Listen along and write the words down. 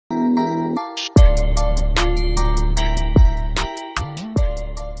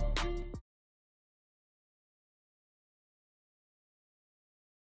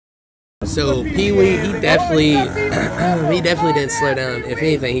So Pee-wee, he definitely didn't slow down. If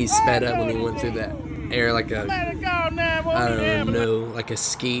anything, he sped up when he went through that air like a, I don't know, like a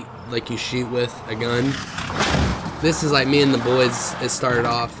skeet, like you shoot with a gun. This is like me and the boys. It started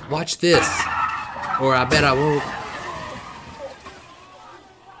off. Watch this, or I bet I won't.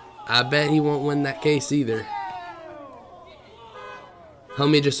 I bet he won't win that case either.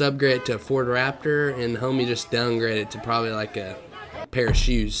 Homie just upgraded to a Ford Raptor, and homie just downgraded to probably like a pair of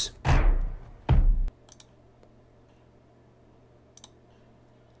shoes.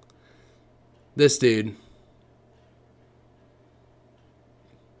 This dude,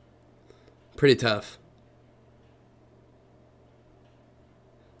 pretty tough.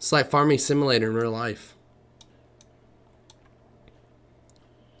 It's like Farming Simulator in real life.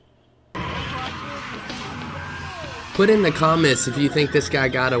 Put in the comments if you think this guy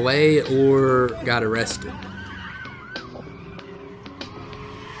got away or got arrested.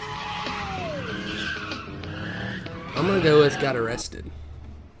 I'm gonna go with got arrested.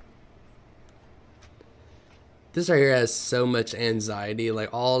 This right here has so much anxiety.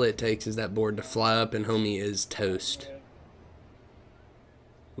 Like, all it takes is that board to fly up and homie is toast.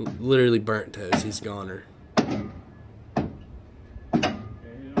 Literally burnt toast. He's goner.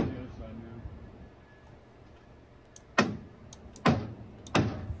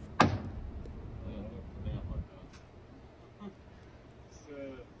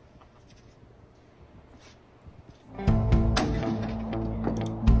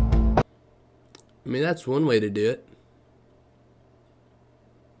 I mean, that's one way to do it.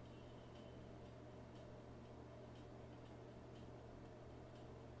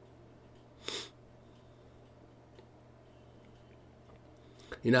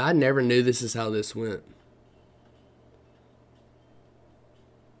 You know, I never knew this is how this went.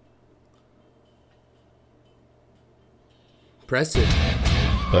 Impressive.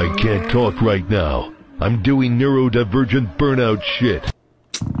 I can't talk right now. I'm doing neurodivergent burnout shit.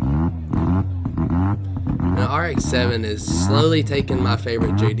 Now, RX-7 is slowly taking my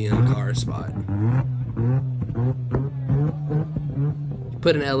favorite JDM car spot.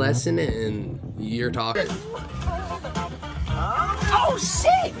 Put an LS in it and you're talking. Oh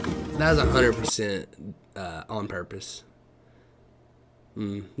shit! That was 100% on purpose.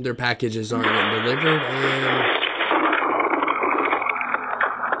 Their packages aren't getting delivered, and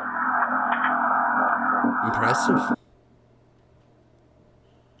impressive.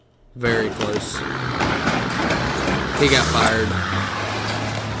 Very close. He got fired.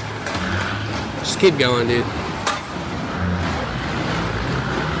 Just keep going, dude.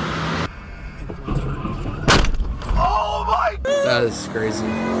 Oh my! That is crazy.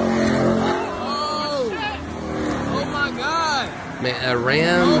 Oh my god! Man, a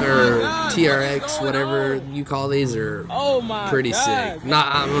Ram or TRX, whatever you call these, are pretty sick. Not,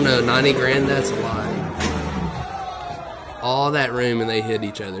 I don't know, 90 grand, that's a lot. All that room and they hit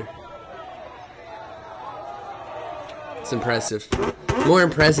each other. It's impressive. More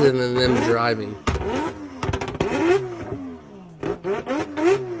impressive than them driving.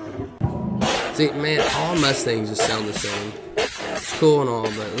 See, man, all Mustangs just sound the same. It's cool and all,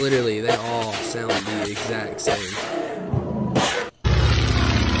 but literally they all sound the exact same.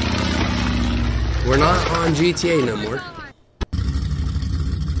 We're not on GTA no more.